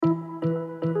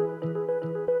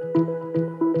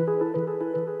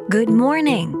Good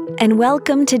morning, and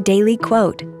welcome to Daily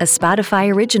Quote, a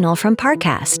Spotify original from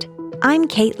Parcast. I'm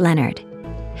Kate Leonard.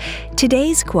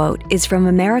 Today's quote is from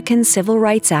American civil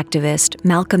rights activist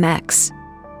Malcolm X.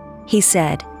 He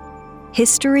said,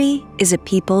 "History is a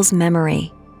people's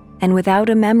memory, and without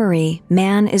a memory,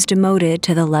 man is demoted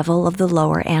to the level of the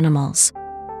lower animals."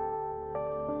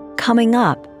 Coming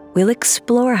up, we'll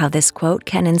explore how this quote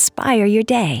can inspire your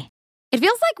day. It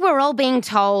feels like we're all being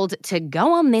told to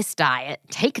go on this diet,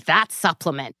 take that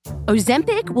supplement.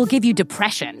 Ozempic will give you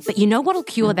depression, but you know what'll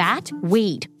cure that?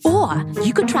 Weed. Or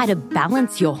you could try to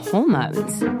balance your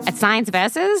hormones. At Science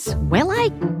Versus, we're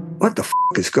like, what the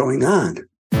is going on?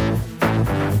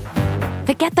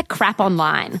 Forget the crap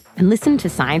online and listen to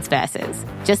Science Versus.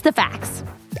 Just the facts.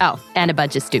 Oh, and a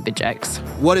bunch of stupid jokes.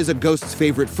 What is a ghost's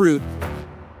favorite fruit?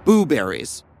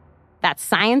 Blueberries. That's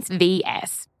Science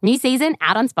vs. New season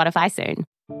out on Spotify soon.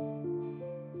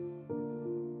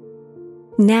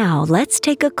 Now, let's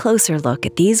take a closer look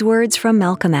at these words from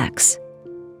Malcolm X.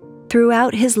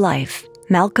 Throughout his life,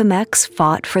 Malcolm X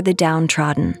fought for the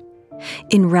downtrodden.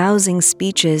 In rousing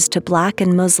speeches to Black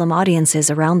and Muslim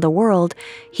audiences around the world,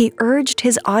 he urged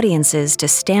his audiences to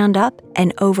stand up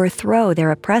and overthrow their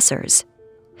oppressors.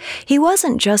 He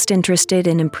wasn't just interested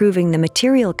in improving the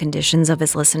material conditions of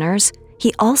his listeners.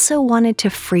 He also wanted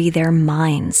to free their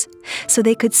minds so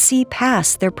they could see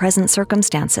past their present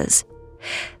circumstances.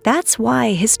 That's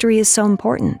why history is so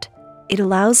important. It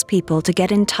allows people to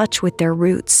get in touch with their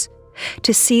roots,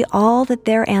 to see all that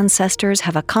their ancestors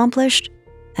have accomplished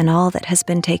and all that has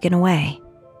been taken away.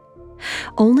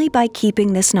 Only by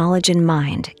keeping this knowledge in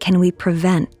mind can we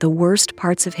prevent the worst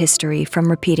parts of history from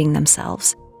repeating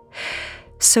themselves.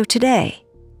 So today,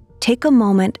 take a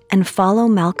moment and follow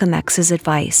Malcolm X's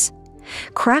advice.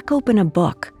 Crack open a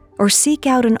book or seek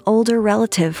out an older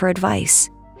relative for advice.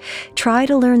 Try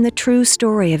to learn the true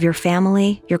story of your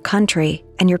family, your country,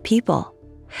 and your people.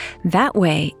 That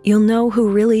way, you'll know who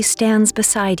really stands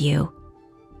beside you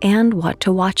and what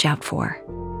to watch out for.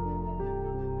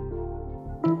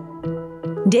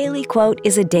 Daily Quote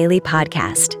is a daily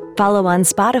podcast. Follow on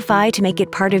Spotify to make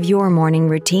it part of your morning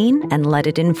routine and let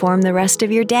it inform the rest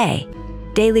of your day.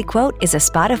 Daily Quote is a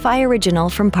Spotify original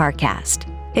from Parcast.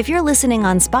 If you're listening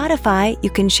on Spotify, you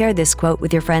can share this quote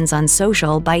with your friends on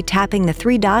social by tapping the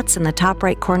 3 dots in the top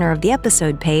right corner of the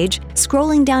episode page,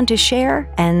 scrolling down to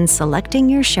share, and selecting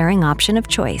your sharing option of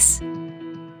choice.